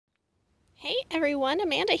Hey everyone,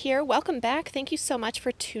 Amanda here. Welcome back. Thank you so much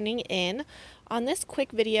for tuning in. On this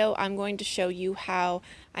quick video, I'm going to show you how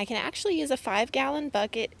I can actually use a 5-gallon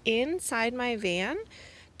bucket inside my van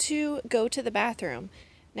to go to the bathroom.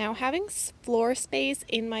 Now, having floor space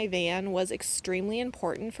in my van was extremely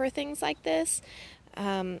important for things like this.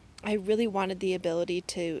 I really wanted the ability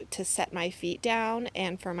to set my feet down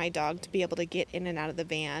and for my dog to be able to get in and out of the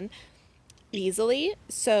van easily.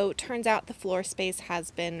 So turns out the floor space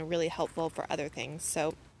has been really helpful for other things.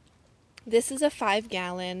 So this is a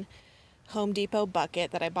 5-gallon Home Depot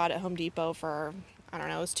bucket that I bought at Home Depot for, I don't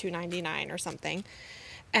know, it was $2.99 or something.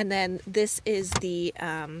 And then this is the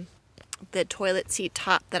toilet seat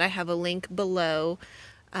top that I have a link below.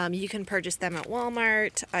 You can purchase them at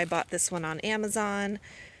Walmart. I bought this one on Amazon.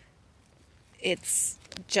 It's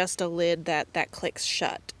just a lid that clicks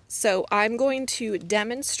shut. So I'm going to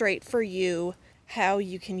demonstrate for you how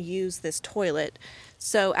you can use this toilet.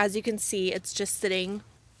 So as you can see, it's just sitting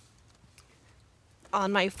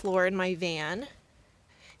on my floor in my van.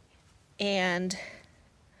 And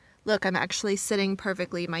look, I'm actually sitting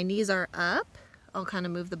perfectly. My knees are up. I'll kind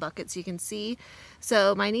of move the bucket so you can see.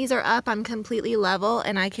 So my knees are up, I'm completely level,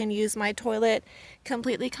 and I can use my toilet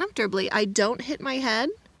completely comfortably. I don't hit my head.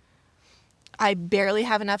 I barely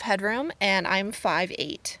have enough headroom, and I'm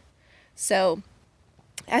 5'8". So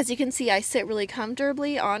as you can see, I sit really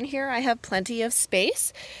comfortably on here. I have plenty of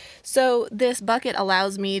space. So this bucket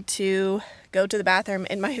allows me to go to the bathroom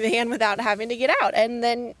in my van without having to get out. And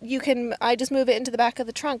then I just move it into the back of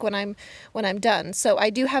the trunk when I'm done. So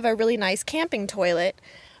I do have a really nice camping toilet,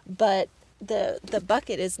 but the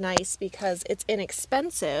bucket is nice because it's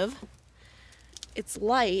inexpensive. It's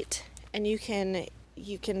light, and you can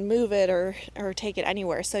move it or take it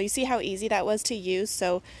anywhere. So you see how easy that was to use.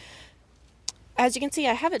 So as you can see,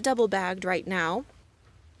 I have it double bagged right now,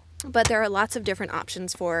 but there are lots of different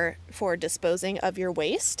options for disposing of your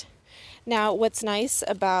waste. Now, what's nice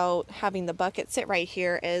about having the bucket sit right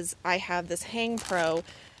here is I have this Hang Pro.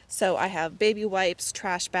 So I have baby wipes,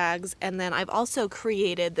 trash bags, and then I've also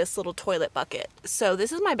created this little toilet bucket. So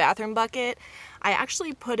this is my bathroom bucket. I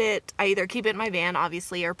actually I either keep it in my van,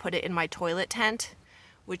 obviously, or put it in my toilet tent,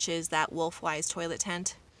 which is that Wolf-Wise toilet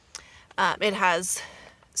tent. It has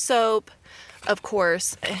soap, of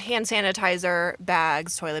course, hand sanitizer,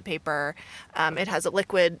 bags, toilet paper. It has a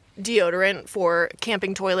liquid deodorant for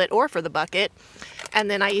camping toilet or for the bucket. And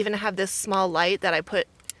then I even have this small light that I put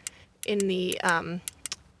in the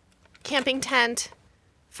camping tent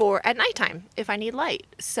for at nighttime if I need light.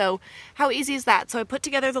 So how easy is that? So I put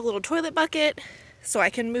together the little toilet bucket so I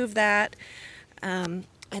can move that. And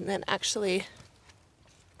then actually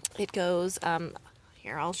it goes,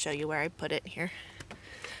 here, I'll show you where I put it here.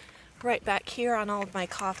 Right back here on all of my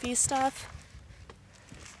coffee stuff.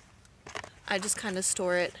 I just kind of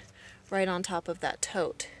store it right on top of that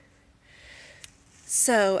tote.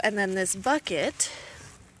 So, and then this bucket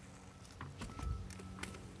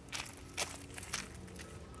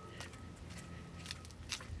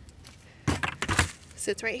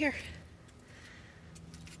sits right here.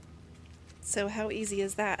 So how easy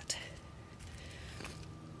is that?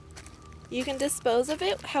 You can dispose of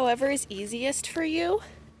it however is easiest for you.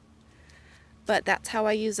 But that's how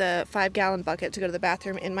I use a 5-gallon bucket to go to the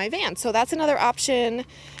bathroom in my van. So that's another option.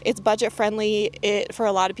 It's budget friendly. For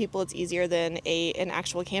a lot of people, it's easier than an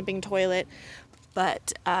actual camping toilet.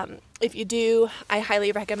 But if you do, I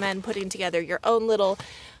highly recommend putting together your own little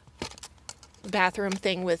bathroom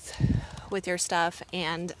thing with your stuff.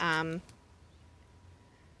 And I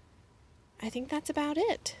think that's about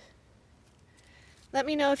it. Let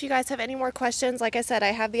me know if you guys have any more questions. Like I said,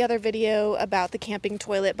 I have the other video about the camping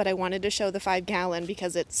toilet, but I wanted to show the 5-gallon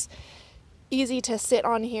because it's easy to sit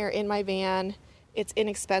on here in my van. It's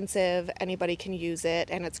inexpensive, anybody can use it,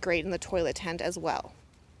 and it's great in the toilet tent as well.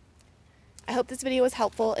 I hope this video was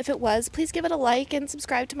helpful. If it was, please give it a like and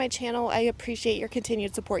subscribe to my channel. I appreciate your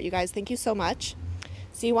continued support, you guys. Thank you so much.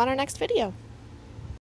 See you on our next video.